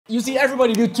You see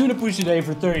everybody do tuna push a day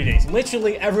for 30 days.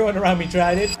 Literally everyone around me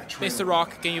tried it. Mr.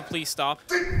 Rock, can you please stop?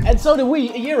 And so did we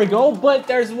a year ago, but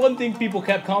there's one thing people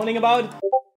kept commenting about.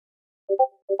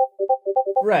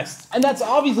 Rest. And that's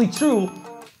obviously true,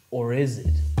 or is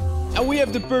it? And we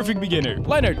have the perfect beginner,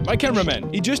 Leonard, my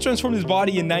cameraman. He just transformed his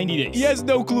body in 90 days. He has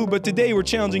no clue, but today we're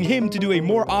challenging him to do a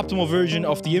more optimal version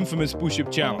of the infamous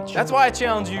push-up challenge. That's why I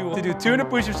challenge you to do tuna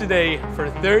push-ups a day for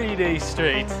 30 days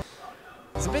straight.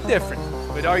 It's a bit different,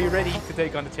 but are you ready to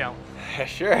take on the challenge?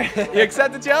 Sure. You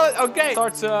accept the challenge? Okay.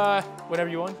 Starts whenever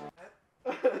you want.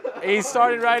 He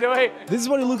started right away. This is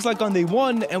what it looks like on day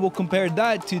 1, and we'll compare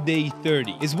that to day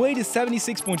 30. His weight is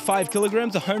 76.5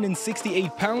 kilograms,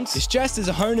 168 pounds. His chest is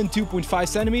 102.5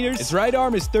 centimeters. His right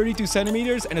arm is 32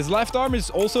 centimeters, and his left arm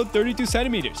is also 32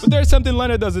 centimeters. But there's something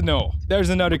Leonard doesn't know. There's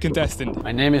another contestant.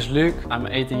 My name is Luke. I'm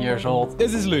 18 years old.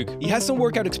 This is Luke. He has some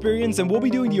workout experience, and we'll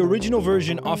be doing the original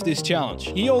version of this challenge.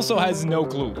 He also has no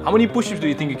clue. How many push-ups do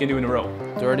you think you can do in a row?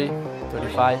 30,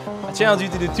 35. I challenge you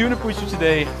to do tuna push-ups a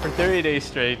day for 30 days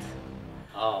straight.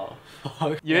 Oh,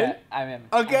 fuck. You in? I'm in.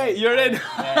 Okay, you're in.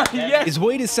 Yes. His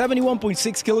weight is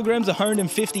 71.6 kilograms,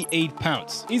 158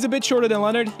 pounds. He's a bit shorter than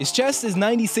Leonard. His chest is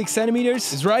 96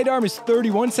 centimeters. His right arm is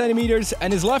 31 centimeters.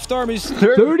 And his left arm is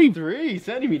 33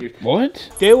 centimeters. What?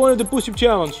 Day 1 of the push-up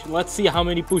challenge. Let's see how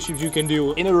many push-ups you can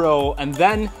do in a row. And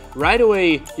then, right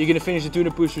away, you're gonna finish the tuna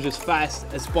push-ups as fast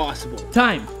as possible.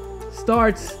 Time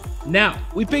starts now.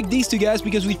 We picked these two guys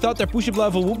because we thought their push-up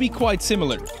level would be quite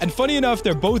similar. And funny enough,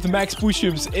 their both max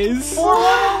push-ups is...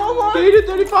 Can you do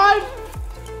 35?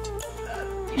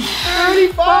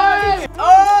 35!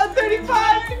 Oh,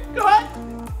 35! Go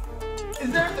on!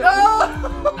 Is there...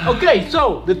 Oh! Okay,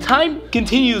 so the time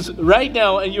continues right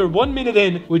now and you're 1 minute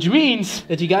in, which means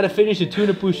that you gotta finish the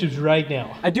tuna push-ups right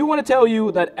now. I do want to tell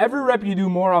you that every rep you do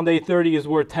more on day 30 is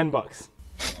worth 10 bucks.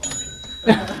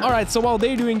 Alright, so while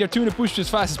they're doing their tuna push-ups as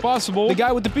fast as possible, the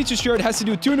guy with the pizza shirt has to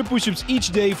do tuna push-ups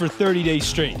each day for 30 days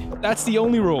straight. That's the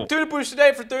only rule. Tuna push-ups a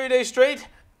day for 30 days straight.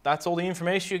 That's all the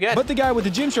information you get. But the guy with the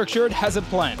Gymshark shirt has a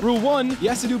plan. Rule 1, he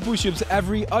has to do push-ups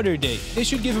every other day. This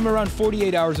should give him around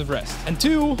 48 hours of rest. And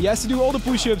 2, he has to do all the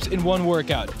push-ups in one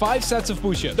workout. 5 sets of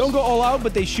push-ups. Don't go all out,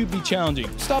 but they should be challenging.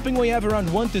 Stopping when you have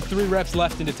around 1 to 3 reps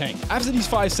left in the tank. After these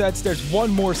 5 sets, there's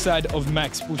one more set of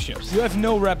max push-ups. You have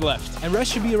no rep left. And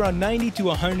rest should be around 90 to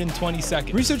 120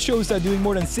 seconds. Research shows that doing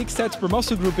more than 6 sets per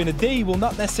muscle group in a day will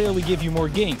not necessarily give you more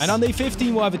gains. And on day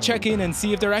 15, we'll have a check-in and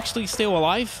see if they're actually still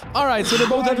alive. Alright, so they're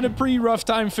both having a pretty rough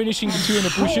time finishing the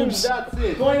 200 push-ups. That's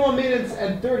it. 21 minutes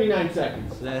and 39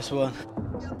 seconds. Last one.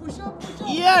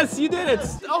 Yes, you did it.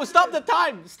 Oh, stop the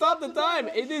time. Stop the time.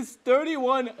 It is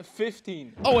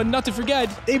 31:15. Oh, and not to forget,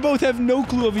 they both have no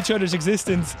clue of each other's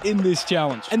existence in this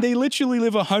challenge. And they literally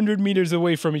live 100 meters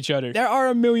away from each other. There are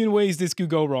a million ways this could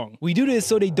go wrong. We do this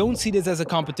so they don't see this as a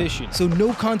competition. So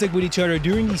no contact with each other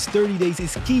during these 30 days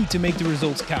is key to make the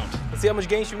results count. Let's see how much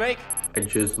gains you make. I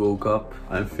just woke up.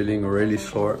 I'm feeling really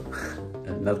sore.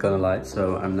 Not gonna lie,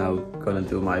 so I'm now gonna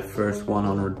do my first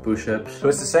 100 push-ups. So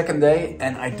it's the second day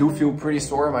and I do feel pretty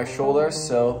sore in my shoulders,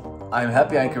 so I'm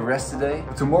happy I can rest today.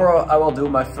 Tomorrow I will do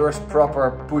my first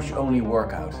proper push-only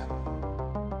workout.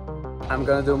 I'm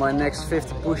gonna do my next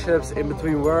 50 push-ups in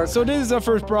between work. So this is our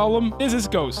first problem. This is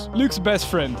Koos, Luke's best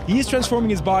friend. He is transforming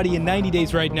his body in 90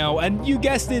 days right now, and you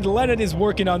guessed it, Leonard is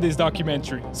working on this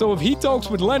documentary. So if he talks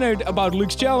with Leonard about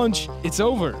Luke's challenge, it's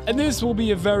over. And this will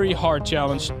be a very hard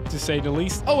challenge, to say the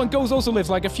least. Oh, and Koos also lives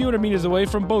like a few hundred meters away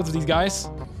from both of these guys.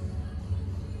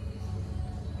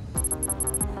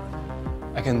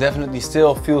 I can definitely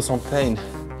still feel some pain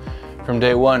from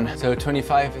day 1. So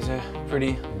 25 is a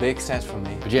pretty big set for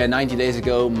me. But yeah, 90 days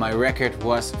ago, my record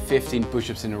was 15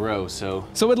 push-ups in a row, so...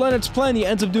 So with Leonard's plan, he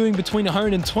ends up doing between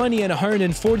 120 and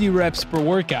 140 reps per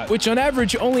workout, which on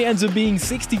average only ends up being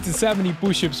 60 to 70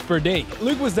 push-ups per day.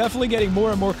 Luke was definitely getting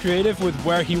more and more creative with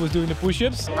where he was doing the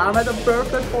push-ups. I'm at a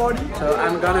perfect 40. So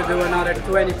I'm gonna do another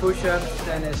 20 push-ups,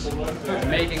 and it's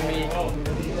making me...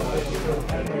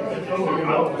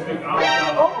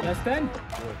 Last 10.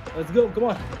 Let's go. Come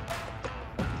on.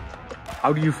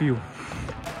 How do you feel?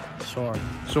 Sore.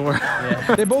 Sore.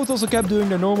 Yeah. They both also kept doing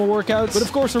their normal workouts, but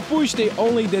of course for push, they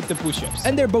only did the push-ups.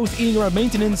 And they're both eating around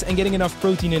maintenance and getting enough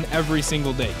protein in every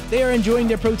single day. They are enjoying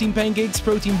their protein pancakes,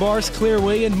 protein bars, clear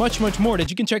whey, and much more that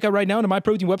you can check out right now on the My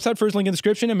Protein website. First link in the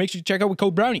description, and make sure to check out with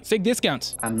code Browney. Take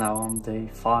discounts. I'm now on day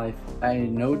 5. I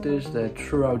noticed that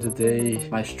throughout the day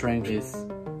my strength is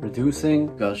reducing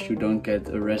because you don't get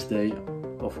a rest day,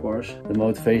 of course. The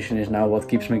motivation is now what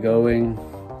keeps me going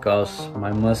because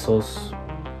my muscles,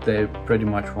 they pretty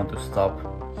much want to stop.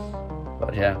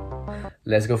 But yeah,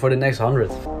 let's go for the next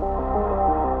 100.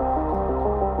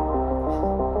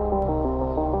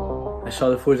 saw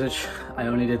the footage, I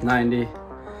only did 90.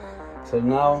 So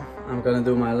now I'm gonna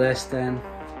do my last 10.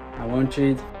 I won't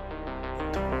cheat.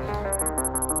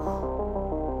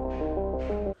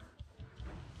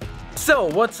 So,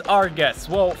 what's our guess?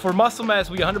 Well, for muscle mass,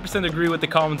 we 100% agree with the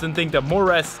comments and think that more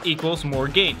rest equals more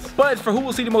gains. But for who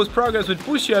will see the most progress with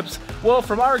push-ups, well,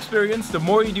 from our experience, the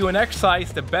more you do an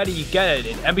exercise, the better you get at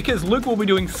it. And because Luke will be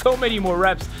doing so many more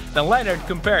reps than Leonard,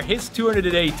 compare his 200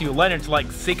 a day to Leonard's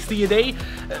like 60 a day,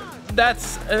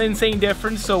 that's an insane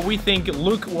difference, so we think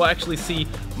Luke will actually see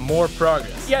more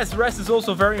progress. Yes, rest is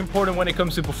also very important when it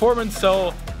comes to performance,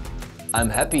 so I'm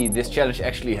happy this challenge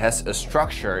actually has a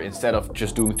structure instead of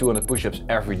just doing 200 push-ups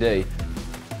every day.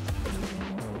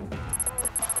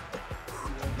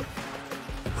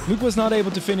 Luke was not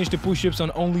able to finish the push-ups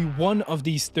on only one of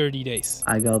these 30 days.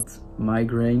 I got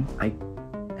migraine. I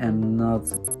am not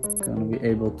gonna be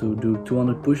able to do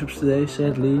 200 push-ups today,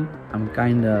 sadly. I'm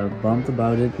kinda bummed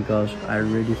about it because I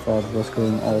really thought it was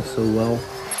going all so well.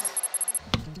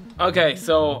 Okay,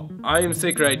 so I am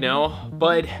sick right now,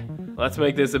 but let's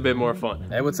make this a bit more fun.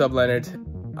 Hey, what's up, Leonard?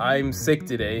 I'm sick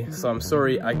today, so I'm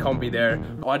sorry I can't be there.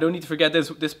 Oh, I don't need to forget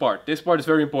this part. This part is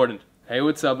very important. Hey,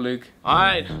 what's up, Luke? All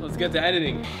right, let's get to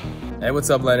editing. Hey, what's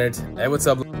up, Leonard? Hey, what's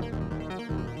up?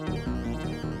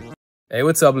 Hey,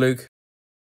 what's up, Luke?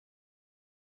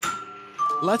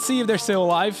 Let's see if they're still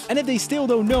alive and if they still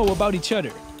don't know about each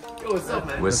other. Yo, what's up,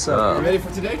 man? What's up? You ready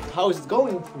for today? How is it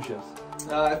going with push-ups?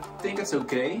 I think it's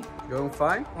okay. Going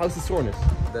fine. How's the soreness?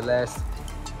 The last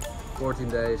 14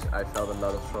 days I felt a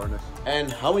lot of soreness.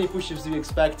 And how many push-ups do you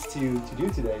expect to do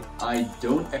today? I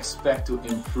don't expect to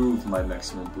improve my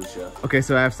maximum push-up. Okay,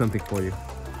 so I have something for you.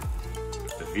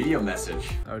 The video message.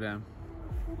 Oh damn.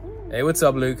 Hey, what's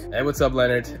up, Luke? Hey, what's up,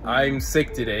 Leonard? I'm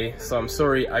sick today, so I'm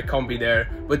sorry I can't be there.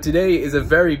 But today is a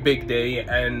very big day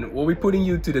and we'll be putting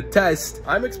you to the test.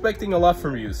 I'm expecting a lot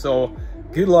from you, so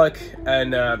good luck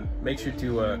and make sure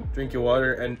to drink your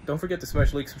water and don't forget to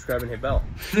smash like, subscribe and hit bell.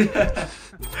 You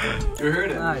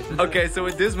heard it. Nice. Okay, so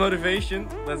with this motivation,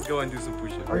 let's go and do some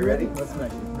push-ups. Are you ready? Let's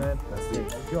make it, man. Let's see.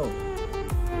 Let's go.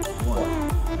 1,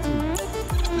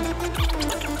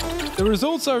 2. The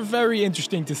results are very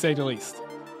interesting to say the least.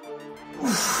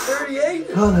 38?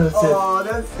 Oh, no, that's it. Oh,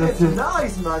 that's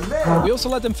nice, man. We also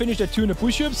let them finish their 200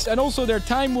 push-ups and also their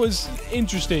time was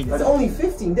interesting. That's only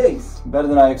 15 days. Better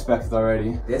than I expected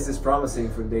already. This is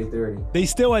promising for day 30. They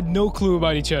still had no clue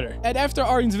about each other. And after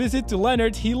Arjen's visit to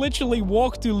Leonard, he literally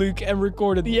walked to Luke and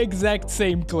recorded the exact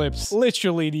same clips.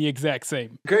 Literally the exact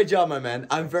same. Great job, my man.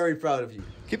 I'm very proud of you.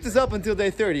 Keep this up until day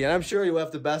 30, and I'm sure you'll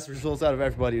have the best results out of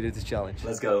everybody who did this challenge.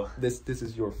 Let's go. This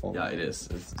is your phone. Yeah, it is.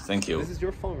 Thank you. This is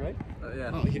your phone, right?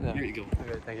 Yeah. Oh, here you go.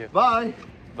 Okay, thank you. Bye.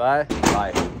 Bye.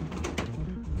 Bye.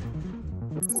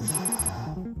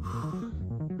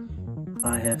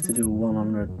 I have to do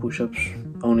 100 push-ups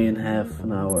only in half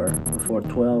an hour before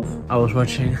 12. I was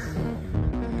watching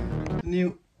a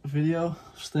new video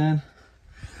of Stan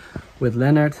with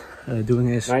Leonard doing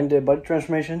his 9-day body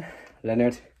transformation.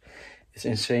 Leonard is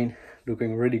insane,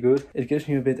 looking really good. It gives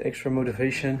me a bit extra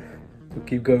motivation to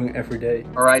keep going every day.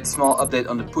 Alright, small update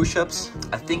on the push-ups.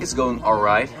 I think it's going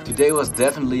alright. Today was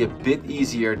definitely a bit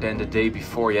easier than the day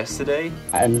before yesterday.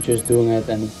 I'm just doing it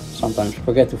and sometimes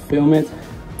forget to film it,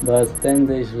 but 10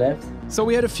 days left. So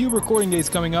we had a few recording days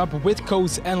coming up with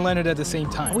Koos and Leonard at the same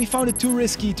time. We found it too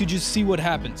risky to just see what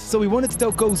happens. So we wanted to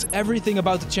tell Koos everything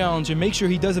about the challenge and make sure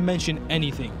he doesn't mention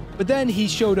anything. But then he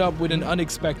showed up with an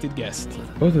unexpected guest.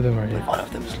 Both of them are here. One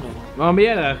of them is Lou. Waarom ben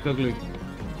jij er eigenlijk ook, Luc?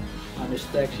 I'm his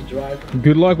taxi driver.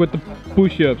 Good luck with the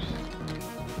push-ups.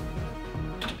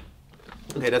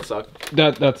 Okay, that sucked.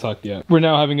 That sucked, yeah. We're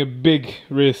now having a big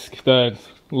risk that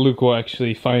Luke will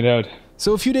actually find out.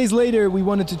 So a few days later, we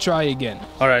wanted to try again.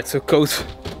 Alright, so Koos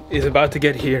is about to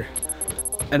get here.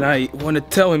 And I want to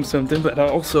tell him something, but I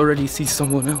also already see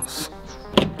someone else.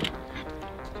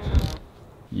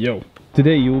 Yo.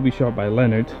 Today you will be shot by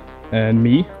Leonard and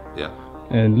me. Yeah.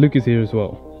 And Luke is here as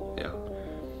well. Yeah.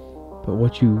 But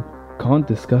what you can't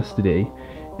discuss today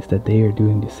is that they are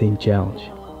doing the same challenge.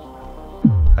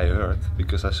 I heard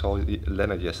because I saw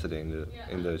Leonard yesterday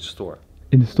in the store.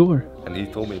 In the store? And he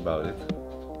told me about it.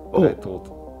 Oh. I told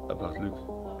about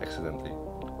Luke accidentally.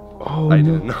 Oh, I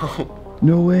no. didn't know.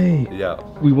 No way. Yeah.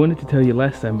 We wanted to tell you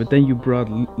last time, but then you brought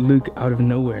Luke out of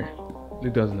nowhere.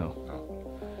 Luke doesn't know.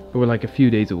 But we're like a few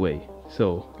days away,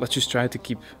 so let's just try to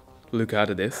keep Luke out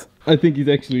of this. I think he's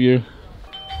actually here.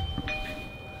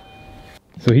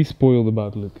 So he's spoiled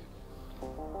about Luke.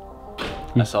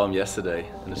 I saw him yesterday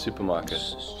in the supermarket.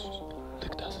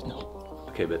 Luke doesn't know.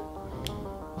 Okay, but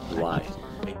why?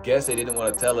 I guess they didn't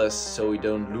want to tell us so we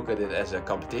don't look at it as a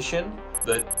competition.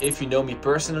 But if you know me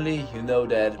personally, you know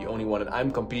that the only one that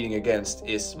I'm competing against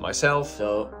is myself.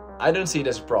 So I don't see it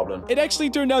as a problem. It actually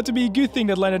turned out to be a good thing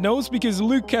that Leonard knows, because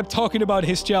Luke kept talking about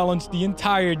his challenge the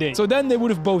entire day. So then they would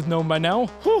have both known by now.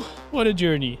 Whew, what a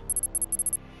journey.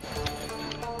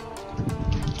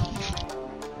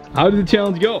 How did the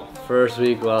challenge go? First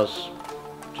week was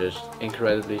just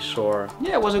incredibly sore.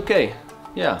 Yeah, it was okay.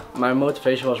 Yeah. My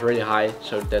motivation was really high,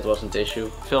 so that wasn't the issue.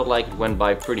 Felt like it went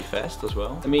by pretty fast as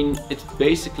well. I mean, it's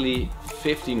basically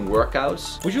 15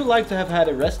 workouts. Would you like to have had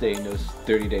a rest day in those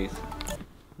 30 days?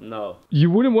 No.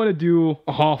 You wouldn't want to do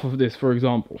half of this, for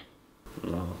example.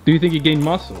 No. Do you think you gained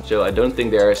muscle? So I don't think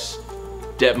there's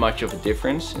that much of a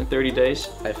difference in 30 days.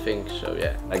 I think so,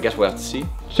 yeah. I guess we'll have to see.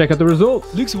 Check out the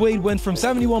results. Luke's weight went from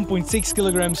 71.6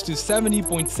 kilograms to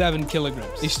 70.7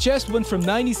 kilograms. His chest went from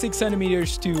 96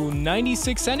 centimeters to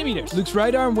 96 centimeters. Luke's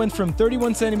right arm went from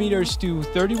 31 centimeters to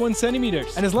 31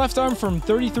 centimeters. And his left arm from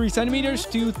 33 centimeters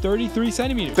to 33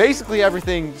 centimeters. Basically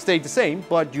everything stayed the same,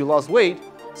 but you lost weight,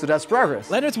 so that's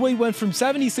progress. Leonard's weight went from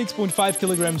 76.5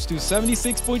 kilograms to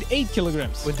 76.8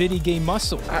 kilograms. But did he gain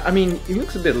muscle? I mean, he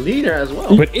looks a bit leaner as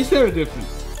well. But is there a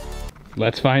difference?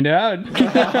 Let's find out.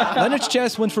 Leonard's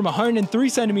chest went from 103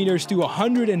 centimeters to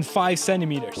 105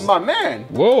 centimeters. My man!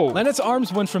 Whoa. Leonard's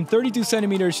arms went from 32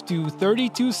 centimeters to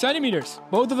 32 centimeters.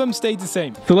 Both of them stayed the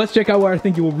same. So let's check out where I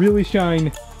think you will really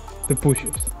shine the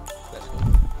push-ups.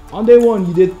 On day one,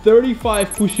 you did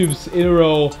 35 push-ups in a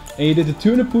row, and you did the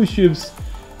 200 push-ups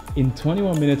in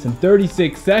 21 minutes and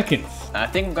 36 seconds. I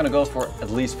think I'm gonna go for at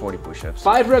least 40 push-ups.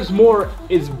 5 reps more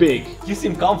is big. You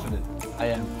seem confident. I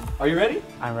am. Are you ready?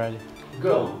 I'm ready.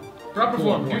 Go. Proper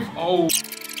form. Oh.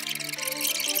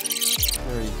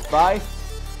 35,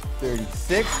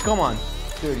 36, come on.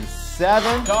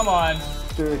 37, Come on.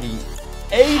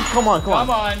 38, come on, come on.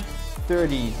 Come on.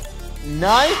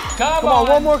 39, Come on, on.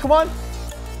 one more, come on.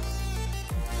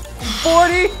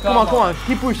 40, come on, come on,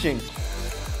 keep pushing.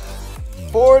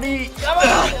 40, come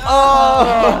on.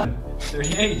 Oh.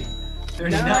 38.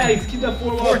 39. Nice. Keep that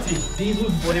form up. 40. These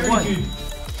look very 41. good.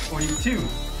 42.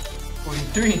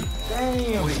 43.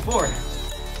 Damn. 44.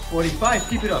 45.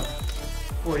 Keep it up.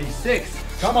 46.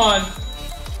 Come on.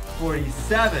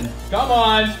 47. Come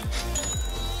on.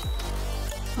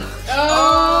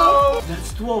 Oh.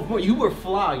 That's 12 more. You were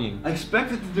flying. I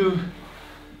expected to do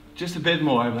just a bit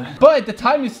more, but... But the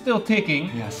time is still ticking.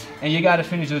 Yes. And you gotta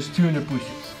finish those 200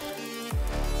 push-ups.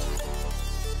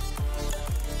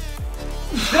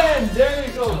 Then, there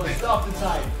you go, stop the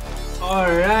time.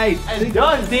 Alright. And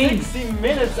done, 60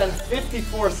 minutes and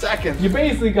 54 seconds. You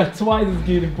basically got twice as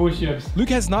good in push-ups. Luke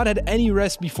has not had any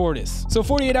rest before this. So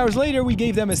 48 hours later, we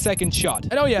gave them a second shot.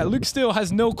 And oh yeah, Luke still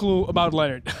has no clue about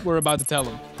Leonard. We're about to tell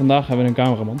him. Vandaag hebben we een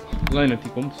cameraman. Leonard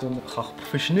die komt.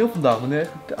 Professioneel vandaag, meneer.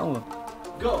 Vertel.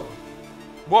 Go.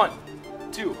 1,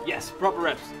 2, yes, proper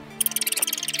reps.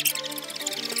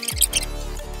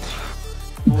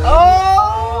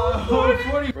 Oh!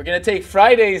 40. We're gonna take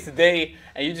Fridays today,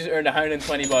 and you just earned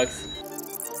 120 bucks.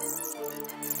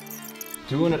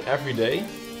 200 every day?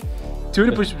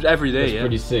 200 push-ups every day, That's yeah.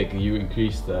 pretty sick. You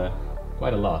increased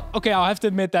quite a lot. Okay, I'll have to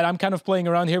admit that I'm kind of playing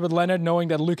around here with Leonard, knowing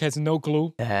that Luke has no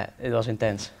clue. Yeah, it was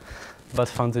intense, but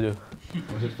fun to do.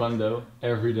 Was it fun though?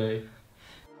 Every day?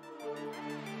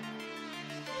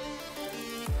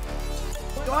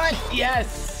 What?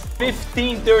 Yes!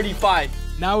 15:35.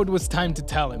 Now it was time to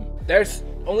tell him. There's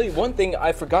only one thing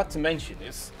I forgot to mention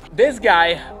is this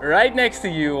guy right next to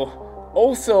you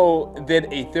also did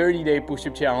a 30-day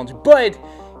push-up challenge, but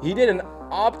he did an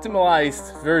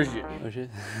optimized version. Oh shit.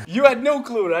 You had no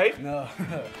clue, right? No.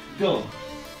 Go.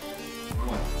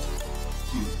 1,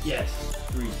 2, Yes.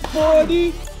 3.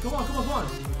 40. Come on, come on, come on.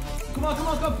 Come on, come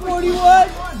on, come on. 41.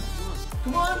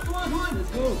 Come on, come on, come on.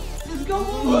 Let's go. Let's go.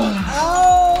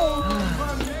 Oh! Come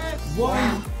on, man.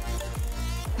 1.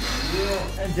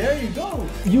 Yeah, and there you go.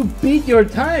 You beat your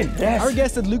time. Yes. Our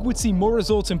guess that Luke would see more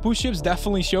results in push-ups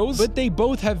definitely shows, but they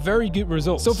both have very good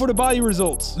results. So for the body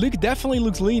results, Luke definitely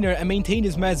looks leaner and maintained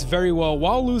his mass very well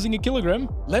while losing a kilogram.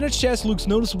 Leonard's chest looks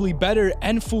noticeably better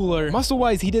and fuller.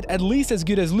 Muscle-wise, he did at least as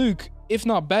good as Luke, if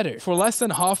not better, for less than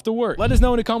half the work. Let us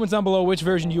know in the comments down below which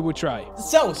version you would try.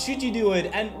 So, should you do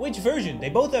it, and which version? They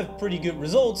both have pretty good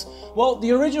results. Well,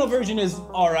 the original version is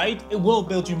alright, it will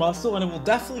build you muscle and it will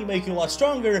definitely make you a lot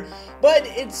stronger, but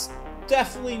it's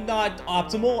definitely not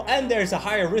optimal and there's a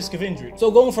higher risk of injury.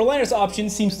 So going for Leonard's option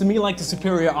seems to me like the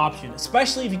superior option,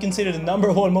 especially if you consider the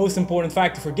 #1 most important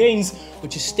factor for gains,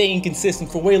 which is staying consistent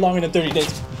for way longer than 30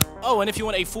 days. Oh, and if you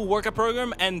want a full workout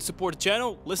program and support the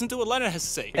channel, listen to what Leonard has to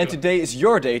say. And today is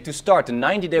your day to start the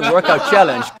 90-day workout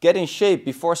challenge. Get in shape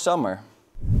before summer.